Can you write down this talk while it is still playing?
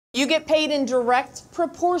You get paid in direct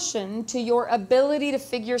proportion to your ability to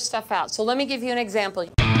figure stuff out. So let me give you an example.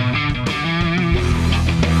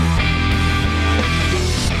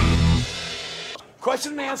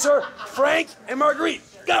 Question and answer, Frank and Marguerite,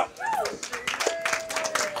 go.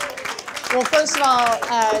 Well, first of all,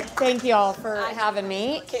 thank you all for having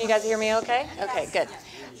me. Can you guys hear me okay? Okay, good.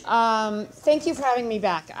 Thank you for having me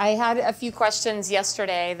back. I had a few questions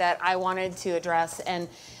yesterday that I wanted to address. And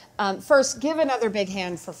first, give another big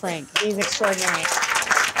hand for Frank. He's extraordinary.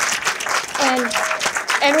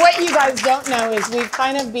 And what you guys don't know is we've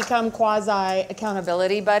kind of become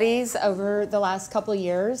quasi-accountability buddies over the last couple of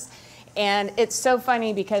years. And it's so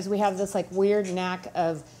funny because we have this like weird knack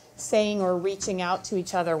of saying or reaching out to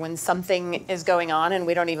each other when something is going on and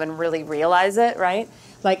we don't even really realize it, right?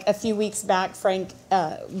 Like a few weeks back, Frank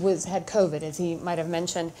had COVID, as he might have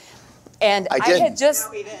mentioned. And I had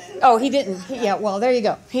just... No, he didn't. Oh, he didn't. Yeah, well, there you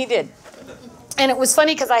go. He did. And it was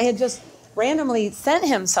funny because I had just randomly sent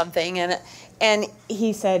him something and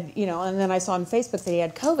he said, you know, and then I saw on Facebook that he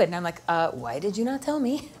had COVID. And I'm like, why did you not tell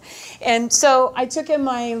me? And so I took him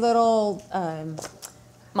my little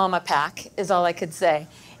mama pack, is all I could say.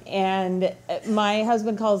 And my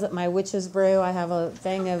husband calls it my witch's brew. I have a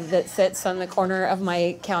thing that sits on the corner of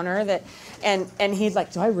my counter that, and he's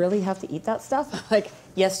like, do I really have to eat that stuff? I'm like,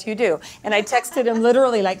 yes, you do. And I texted him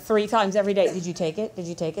literally like 3 times every day. Did you take it? Did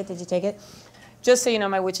you take it? Did you take it? Just so you know,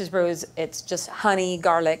 my witch's brew it's just honey,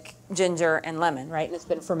 garlic, ginger, and lemon, right? And it's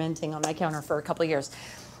been fermenting on my counter for a couple of years.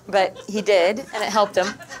 But he did, and it helped him.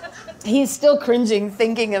 He's still cringing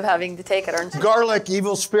thinking of having to take it, aren't you? Garlic,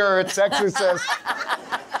 evil spirits, exorcist.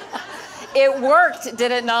 It worked,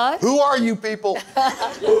 did it not? Who are you people?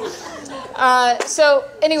 So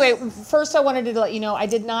anyway, first I wanted to let you know, I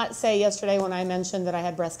did not say yesterday when I mentioned that I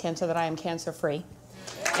had breast cancer that I am cancer-free.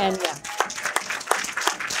 And yeah.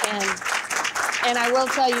 And I will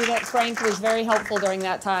tell you that Frank was very helpful during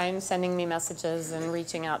that time, sending me messages and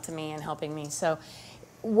reaching out to me and helping me. So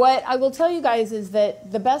what I will tell you guys is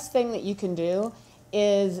that the best thing that you can do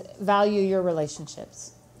is value your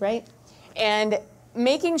relationships, right? And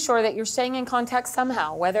making sure that you're staying in contact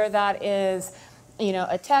somehow, whether that is, you know,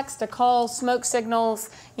 a text, a call, smoke signals,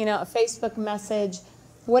 you know, a Facebook message,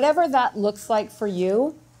 whatever that looks like for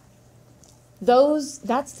you,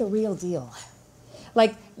 that's the real deal.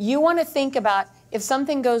 Like, you want to think about, if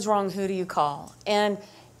something goes wrong, who do you call? And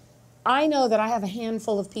I know that I have a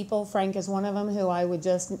handful of people, Frank is one of them, who I would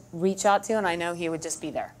just reach out to, and I know he would just be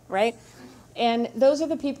there, right? And those are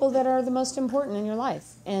the people that are the most important in your life,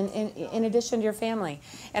 and in addition to your family.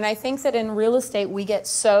 And I think that in real estate, we get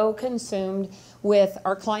so consumed with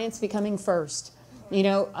our clients becoming first. You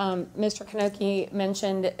know, Mr. Kanoki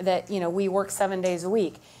mentioned that, you know, we work 7 days a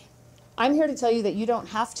week. I'm here to tell you that you don't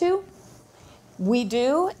have to. We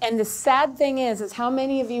do, and the sad thing is how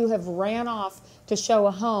many of you have ran off to show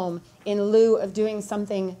a home in lieu of doing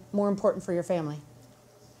something more important for your family?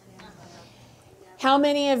 How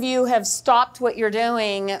many of you have stopped what you're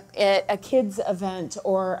doing at a kids event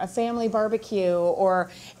or a family barbecue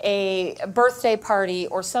or a birthday party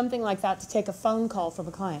or something like that to take a phone call from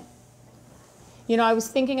a client? You know, I was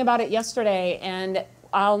thinking about it yesterday, and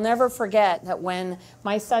I'll never forget that when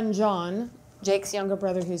my son John, Jake's younger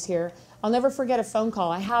brother who's here, I'll never forget a phone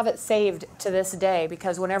call. I have it saved to this day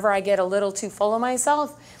because whenever I get a little too full of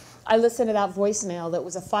myself, I listen to that voicemail that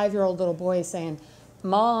was a 5-year-old little boy saying,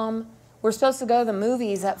 Mom, we're supposed to go to the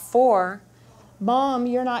movies at 4. Mom,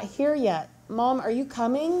 you're not here yet. Mom, are you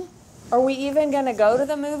coming? Are we even going to go to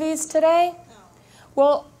the movies today? No.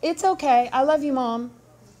 Well, it's okay. I love you, Mom.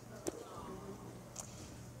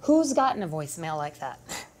 Who's gotten a voicemail like that?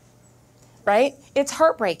 Right? It's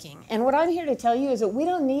heartbreaking. And what I'm here to tell you is that we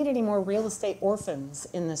don't need any more real estate orphans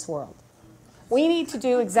in this world. We need to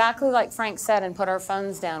do exactly like Frank said and put our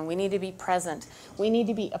phones down. We need to be present. We need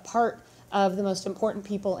to be a part of the most important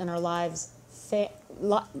people in our lives,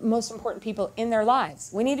 most important people in their lives.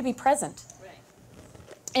 We need to be present. Right.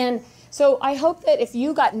 And so I hope that if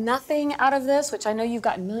you got nothing out of this, which I know you've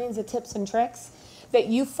got millions of tips and tricks, that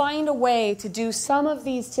you find a way to do some of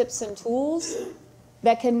these tips and tools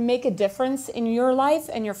that can make a difference in your life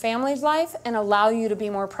and your family's life and allow you to be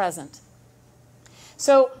more present.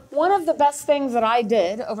 So one of the best things that I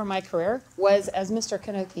did over my career was, as Mr.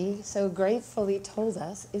 Kanoki so gratefully told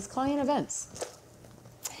us, is client events.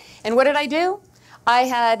 And what did I do? I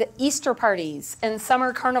had Easter parties and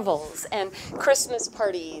summer carnivals and Christmas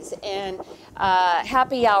parties and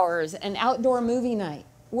happy hours and outdoor movie night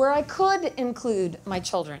where I could include my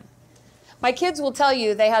children. My kids will tell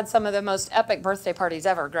you they had some of the most epic birthday parties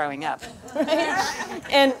ever growing up. Right?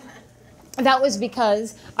 And that was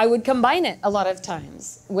because I would combine it a lot of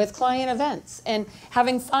times with client events and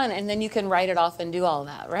having fun, and then you can write it off and do all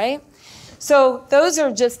that, right? So those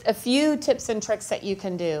are just a few tips and tricks that you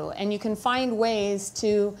can do, and you can find ways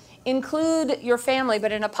to include your family,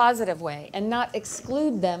 but in a positive way, and not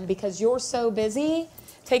exclude them because you're so busy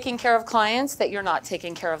taking care of clients that you're not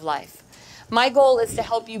taking care of life. My goal is to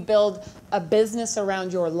help you build a business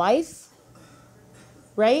around your life,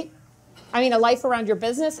 right? I mean, a life around your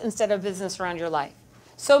business instead of business around your life.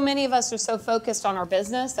 So many of us are so focused on our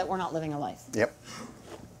business that we're not living a life. Yep.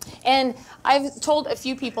 And I've told a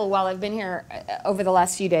few people while I've been here over the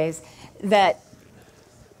last few days that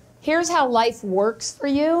here's how life works for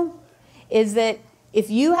you, is that if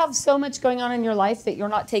you have so much going on in your life that you're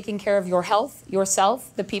not taking care of your health,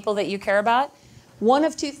 yourself, the people that you care about, one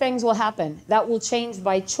of two things will happen. That will change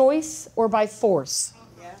by choice or by force.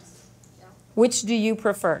 Yes. Which do you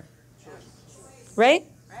prefer? Right?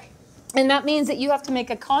 Right. And that means that you have to make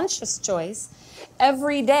a conscious choice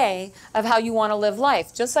every day of how you want to live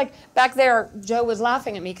life. Just like back there, Joe was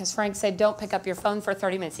laughing at me because Frank said, don't pick up your phone for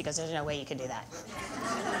 30 minutes. He goes, there's no way you can do that.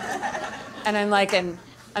 And I'm like, and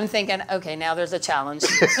I'm thinking, okay, now there's a challenge.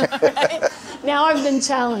 Right? Now I've been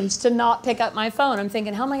challenged to not pick up my phone. I'm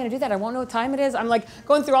thinking, how am I going to do that? I won't know what time it is. I'm like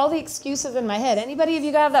going through all the excuses in my head. Anybody of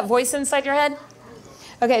you have that voice inside your head?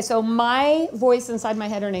 Okay, so my voice inside my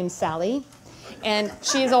head, her name's Sally. And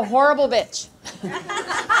she's a horrible bitch.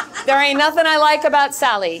 There ain't nothing I like about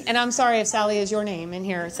Sally. And I'm sorry if Sally is your name in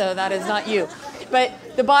here, so that is not you. But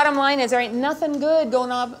the bottom line is there ain't nothing good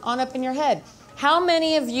going on up in your head. How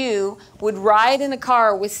many of you would ride in a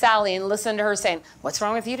car with Sally and listen to her saying, what's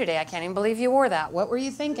wrong with you today? I can't even believe you wore that. What were you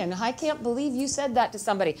thinking? I can't believe you said that to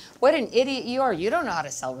somebody. What an idiot you are. You don't know how to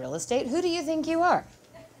sell real estate. Who do you think you are?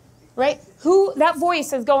 Right? Who, that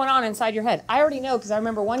voice is going on inside your head. I already know because I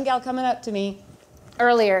remember one gal coming up to me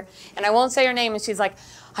earlier, and I won't say her name, and she's like,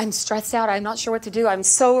 I'm stressed out. I'm not sure what to do. I'm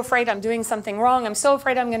so afraid I'm doing something wrong. I'm so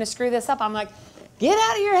afraid I'm going to screw this up. I'm like, get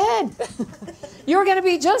out of your head. You're going to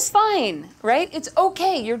be just fine, right? It's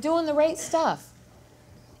okay. You're doing the right stuff.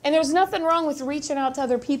 And there's nothing wrong with reaching out to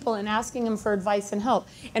other people and asking them for advice and help.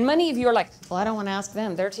 And many of you are like, well, I don't want to ask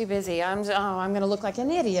them. They're too busy. I'm going to look like an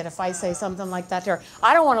idiot if I say something like that to her.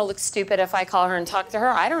 I don't want to look stupid if I call her and talk to her.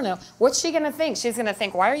 I don't know. What's she going to think? She's going to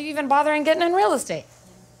think, why are you even bothering getting in real estate?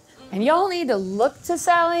 And y'all need to look to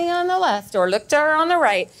Sally on the left or look to her on the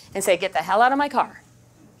right and say, get the hell out of my car.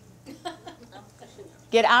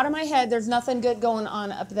 Get out of my head. There's nothing good going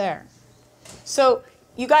on up there. So,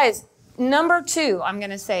 you guys, number 2, I'm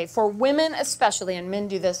going to say, for women especially, and men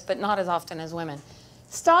do this, but not as often as women,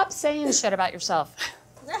 stop saying shit about yourself.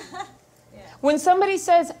 When somebody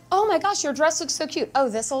says, oh my gosh, your dress looks so cute. Oh,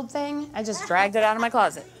 this old thing? I just dragged it out of my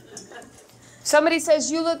closet. Somebody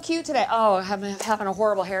says, you look cute today. Oh, I'm having a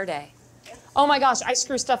horrible hair day. Oh my gosh, I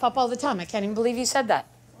screw stuff up all the time. I can't even believe you said that.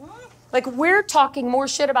 Like, we're talking more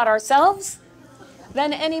shit about ourselves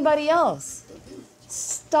than anybody else.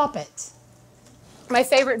 Stop it. My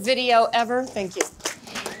favorite video ever. Thank you.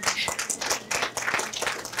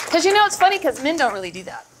 Because you know, it's funny because men don't really do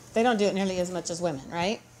that. They don't do it nearly as much as women,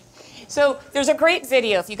 right? So there's a great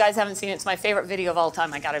video. If you guys haven't seen it, it's my favorite video of all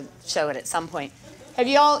time. I got to show it at some point. Have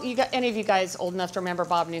any of you guys old enough to remember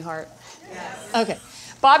Bob Newhart? Yes. Okay.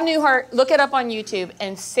 Bob Newhart, look it up on YouTube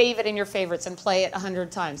and save it in your favorites and play it 100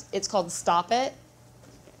 times. It's called Stop It.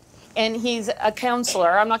 And he's a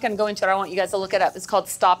counselor. I'm not going to go into it. I want you guys to look it up. It's called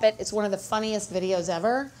Stop It. It's one of the funniest videos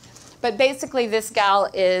ever. But basically, this gal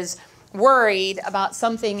is worried about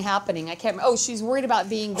something happening. I can't remember. Oh, she's worried about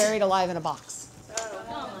being buried alive in a box.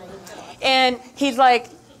 And he's like,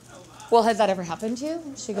 well, has that ever happened to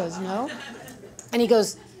you? She goes, no. And he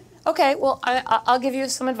goes, okay, well, I'll give you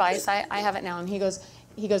some advice. I have it now. And he goes,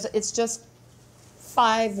 it's just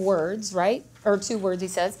 5 words, right? Or 2 words, he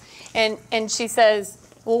says. And she says,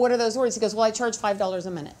 well, what are those words? He goes, well, I charge $5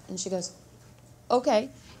 a minute. And she goes, okay.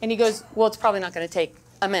 And he goes, well, it's probably not going to take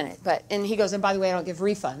a minute. And he goes, and by the way, I don't give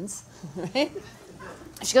refunds. Right?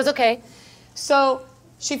 She goes, okay. So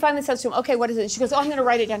she finally says to him, okay, what is it? And she goes, oh, I'm going to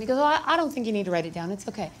write it down. He goes, oh, I don't think you need to write it down. It's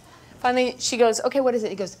okay. Finally, she goes, okay, what is it?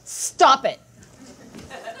 He goes, stop it.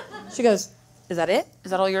 She goes, is that it?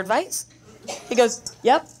 Is that all your advice? He goes,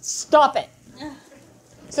 yep, stop it.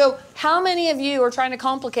 So how many of you are trying to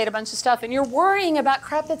complicate a bunch of stuff and you're worrying about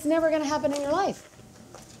crap that's never going to happen in your life?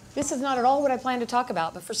 This is not at all what I planned to talk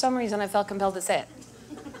about, but for some reason I felt compelled to say it.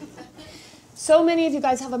 So many of you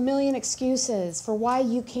guys have a million excuses for why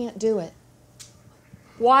you can't do it.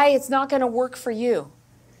 Why it's not going to work for you.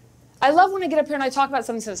 I love when I get up here and I talk about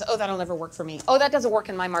something that says, oh, that'll never work for me. Oh, that doesn't work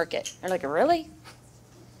in my market. They're like, really?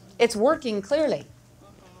 It's working clearly.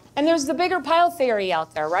 And there's the bigger pile theory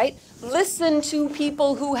out there, right? Listen to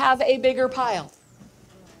people who have a bigger pile.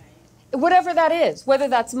 Whatever that is, whether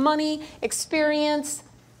that's money, experience,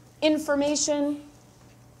 information,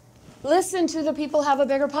 listen to the people who have a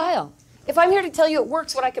bigger pile. If I'm here to tell you it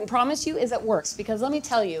works, what I can promise you is it works. Because let me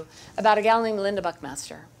tell you about a gal named Linda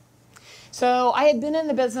Buckmaster. So I had been in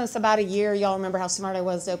the business about a year. Y'all remember how smart I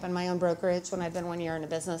was to open my own brokerage when I'd been 1 year in the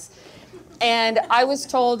business. And I was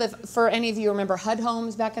told, if, for any of you remember HUD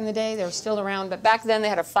homes back in the day, they were still around, but back then they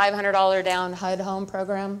had a $500 down HUD home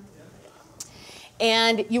program.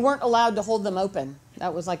 And you weren't allowed to hold them open.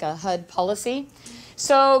 That was like a HUD policy.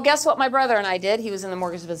 So guess what my brother and I did? He was in the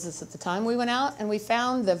mortgage business at the time. We went out and we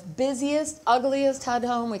found the busiest, ugliest HUD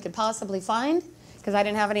home we could possibly find because I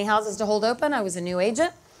didn't have any houses to hold open. I was a new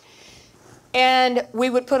agent. And we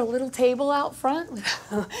would put a little table out front,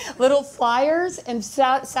 little flyers, and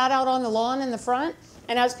sat out on the lawn in the front.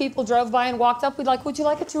 And as people drove by and walked up, we'd like, would you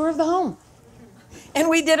like a tour of the home? And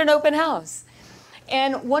we did an open house.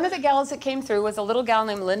 And one of the gals that came through was a little gal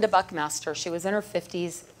named Linda Buckmaster. She was in her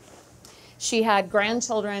 50s. She had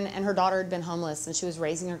grandchildren, and her daughter had been homeless, and she was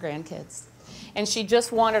raising her grandkids. And she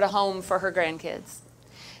just wanted a home for her grandkids.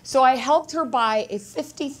 So I helped her buy a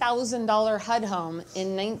 $50,000 HUD home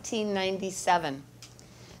in 1997.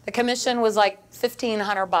 The commission was like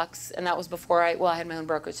 $1,500, and that was before I had my own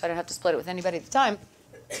brokerage, so I didn't have to split it with anybody at the time.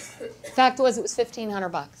 Fact was, it was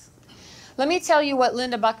 $1,500. Let me tell you what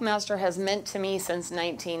Linda Buckmaster has meant to me since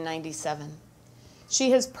 1997. She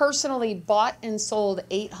has personally bought and sold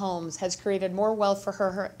 8 homes, has created more wealth for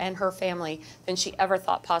her and her family than she ever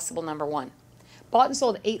thought possible, number one. Bought and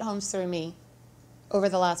sold 8 homes through me over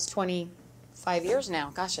the last 25 years now.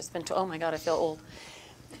 Gosh, it's been, oh my God, I feel old.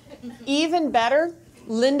 Even better,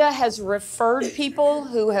 Linda has referred people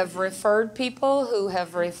who have referred people who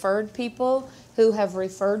have referred people who have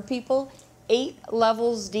referred people, 8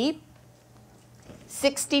 levels deep,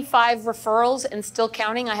 65 referrals and still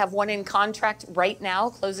counting. I have one in contract right now,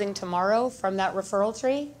 closing tomorrow from that referral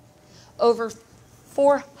tree. Over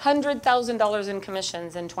 $400,000 in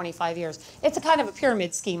commissions in 25 years. It's a kind of a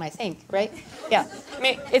pyramid scheme, I think, right? Yeah,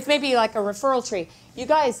 it's maybe like a referral tree. You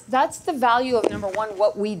guys, that's the value of, number one,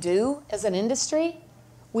 what we do as an industry.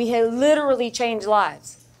 We have literally changed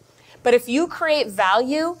lives. But if you create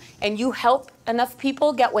value and you help enough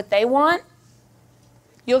people get what they want,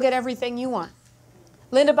 you'll get everything you want.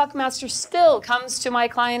 Linda Buckmaster still comes to my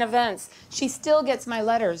client events. She still gets my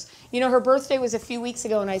letters. You know, her birthday was a few weeks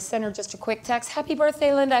ago, and I sent her just a quick text. Happy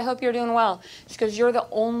birthday, Linda. I hope you're doing well. She goes, you're the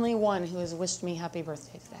only one who has wished me happy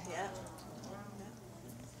birthday today. Yeah.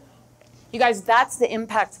 You guys, that's the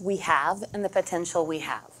impact we have and the potential we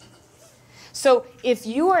have. So if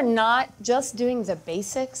you are not just doing the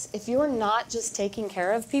basics, if you are not just taking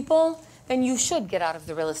care of people, then you should get out of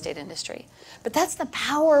the real estate industry. But that's the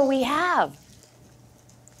power we have.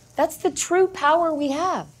 That's the true power we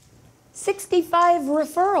have. 65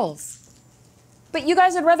 referrals. But you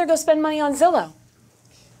guys would rather go spend money on Zillow.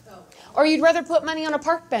 Or you'd rather put money on a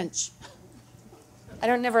park bench.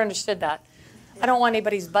 I never understood that. I don't want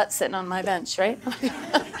anybody's butt sitting on my bench, right?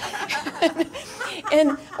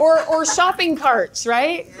 or shopping carts,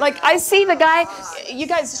 right? Like I see the guy, you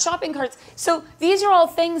guys, shopping carts. So these are all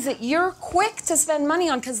things that you're quick to spend money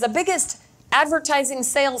on because the biggest advertising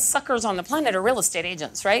sales suckers on the planet are real estate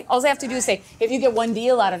agents, right? All they have to do is say, if you get one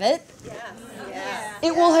deal out of it,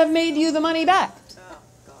 it will have made you the money back.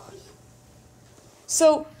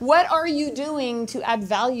 So what are you doing to add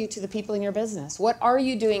value to the people in your business? What are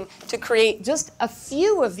you doing to create just a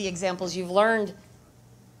few of the examples you've learned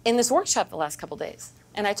in this workshop the last couple days?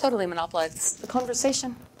 And I totally monopolized the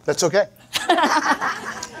conversation. That's okay.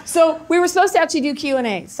 So we were supposed to actually do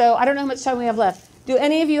Q&A. So I don't know how much time we have left. Do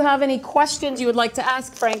any of you have any questions you would like to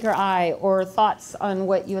ask Frank or I, or thoughts on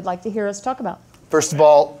what you would like to hear us talk about? First of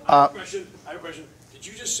all, I have a question. Did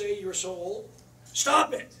you just say you were so old?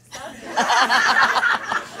 Stop it! Did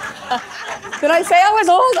I say I was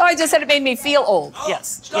old? Oh, I just said it made me feel old. Oh,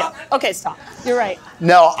 yes. Stop Yeah. it. Okay, stop. You're right.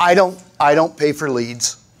 no, I don't pay for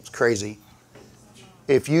leads. It's crazy.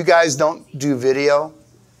 If you guys don't do video,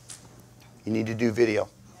 you need to do video.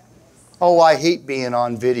 Oh, I hate being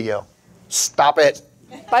on video. Stop it.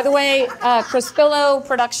 By the way, Crispillo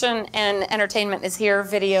Production and Entertainment is here,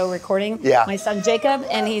 video recording. Yeah. My son Jacob,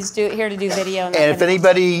 and he's here to do video. And if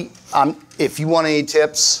anybody, if you want any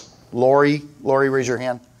tips, Lori, raise your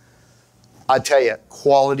hand. I tell you,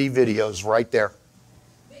 quality videos right there.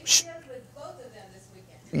 Big tips with both of them this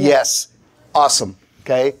weekend. Yes. Awesome.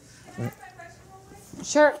 Okay. Can I ask my question real quick?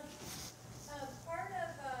 Sure. Part of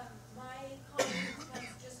my confidence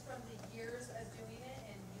comes just from the years of doing it,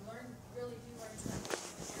 and you really do learn something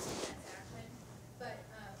from every transaction. But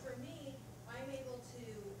for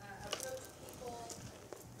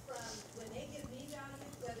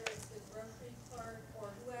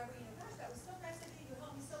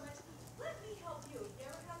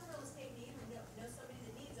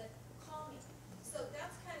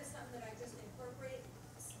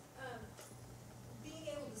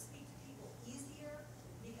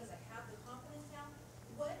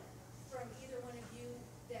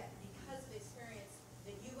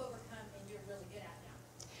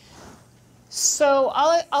So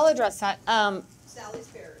I'll address that. Sally's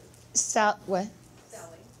buried. What?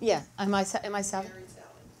 Sally. Yeah. Am I Sally? Married Sally.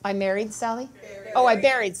 I married Sally? Buried. Oh, I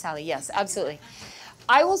buried Sally. Yes, absolutely.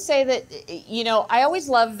 I will say that, you know, I always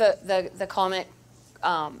love the comment,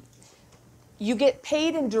 you get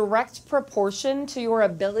paid in direct proportion to your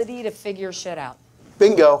ability to figure shit out.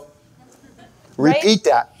 Bingo. Right? Repeat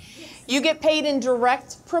that. You get paid in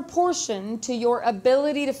direct proportion to your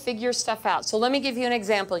ability to figure stuff out. So let me give you an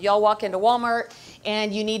example. Y'all walk into Walmart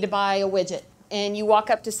and you need to buy a widget. And you walk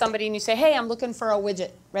up to somebody and you say, hey, I'm looking for a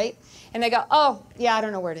widget, right? And they go, oh, yeah, I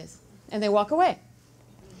don't know where it is. And they walk away.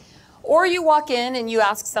 Or you walk in and you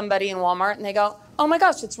ask somebody in Walmart and they go, oh my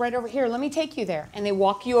gosh, it's right over here. Let me take you there. And they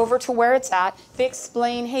walk you over to where it's at. They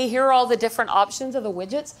explain, hey, here are all the different options of the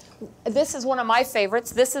widgets. This is one of my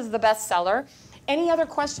favorites. This is the best seller. Any other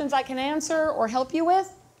questions I can answer or help you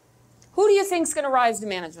with? Who do you think is going to rise to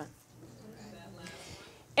management?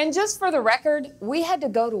 And just for the record, we had to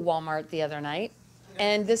go to Walmart the other night.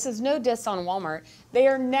 And this is no diss on Walmart. They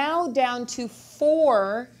are now down to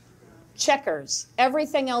 4 checkers.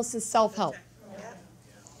 Everything else is self-help.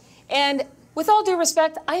 And with all due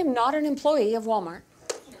respect, I am not an employee of Walmart.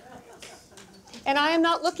 And I am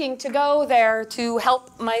not looking to go there to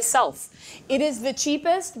help myself. It is the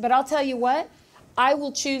cheapest, but I'll tell you what, I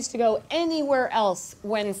will choose to go anywhere else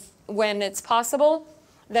when it's possible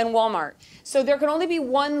than Walmart. So there can only be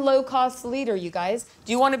one low-cost leader, you guys.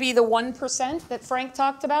 Do you want to be the 1% that Frank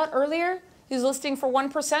talked about earlier? Who's listing for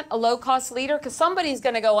 1%, a low-cost leader? Because somebody's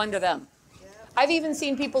going to go under them. I've even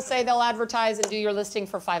seen people say they'll advertise and do your listing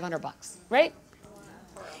for $500, right?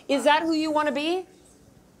 Is that who you want to be?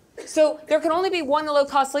 So there can only be one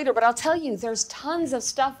low-cost leader, but I'll tell you, there's tons of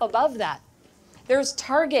stuff above that. There's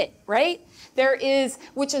Target, right? There is,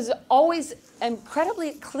 which is always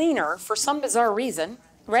incredibly cleaner for some bizarre reason,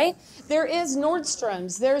 right? There is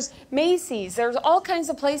Nordstrom's, there's Macy's, there's all kinds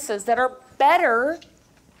of places that are better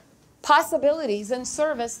possibilities and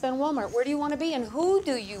service than Walmart. Where do you want to be and who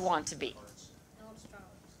do you want to be?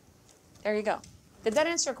 There you go. Did that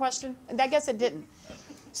answer your question? I guess it didn't.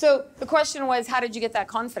 So the question was, how did you get that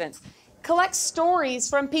confidence? Collect stories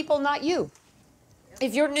from people, not you.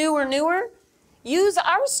 If you're new or newer, use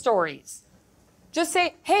our stories. Just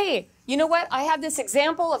say, hey, you know what? I have this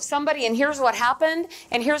example of somebody and here's what happened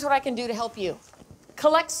and here's what I can do to help you.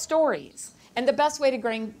 Collect stories. And the best way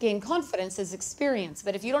to gain confidence is experience.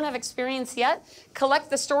 But if you don't have experience yet, collect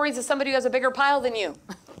the stories of somebody who has a bigger pile than you.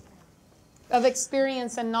 Of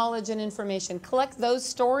experience and knowledge and information. Collect those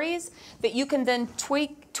stories that you can then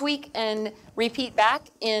tweak and repeat back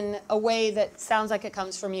in a way that sounds like it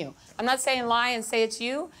comes from you. I'm not saying lie and say it's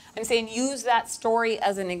you. I'm saying use that story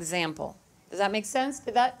as an example. Does that make sense?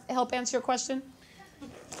 Did that help answer your question?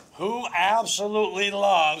 Who absolutely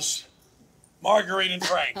loves Marguerite and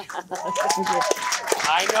Frank?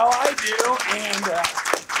 I know I do. And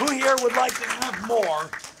who here would like to have more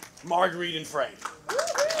Marguerite and Frank?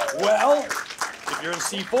 Well, if you're in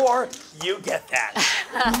C4, you get that.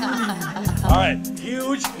 All right,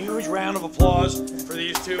 huge round of applause for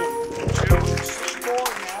these two C4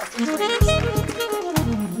 master trainers.